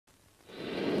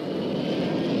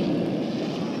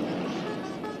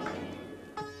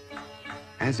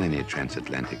As any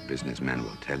transatlantic businessman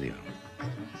will tell you,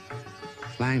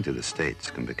 flying to the States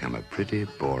can become a pretty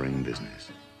boring business.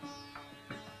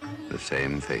 The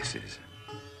same faces,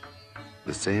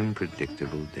 the same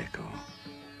predictable decor,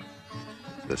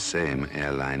 the same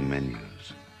airline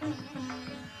menus,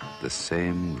 the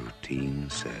same routine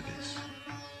service.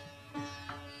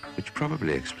 Which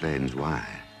probably explains why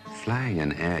flying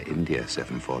an Air India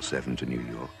 747 to New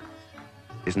York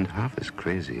isn't half as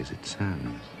crazy as it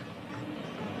sounds.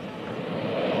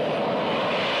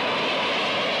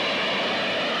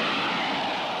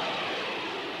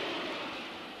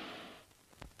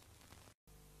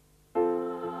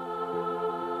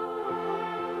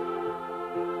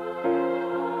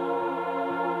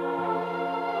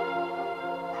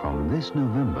 From this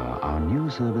November, our new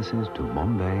services to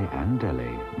Bombay and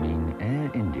Delhi mean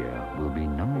Air India will be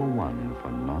 #1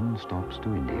 for non-stops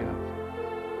to India.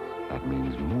 That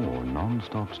means more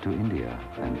non-stops to India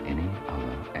than any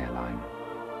other airline.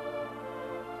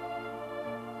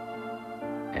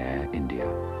 Air India,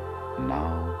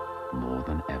 now more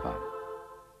than ever.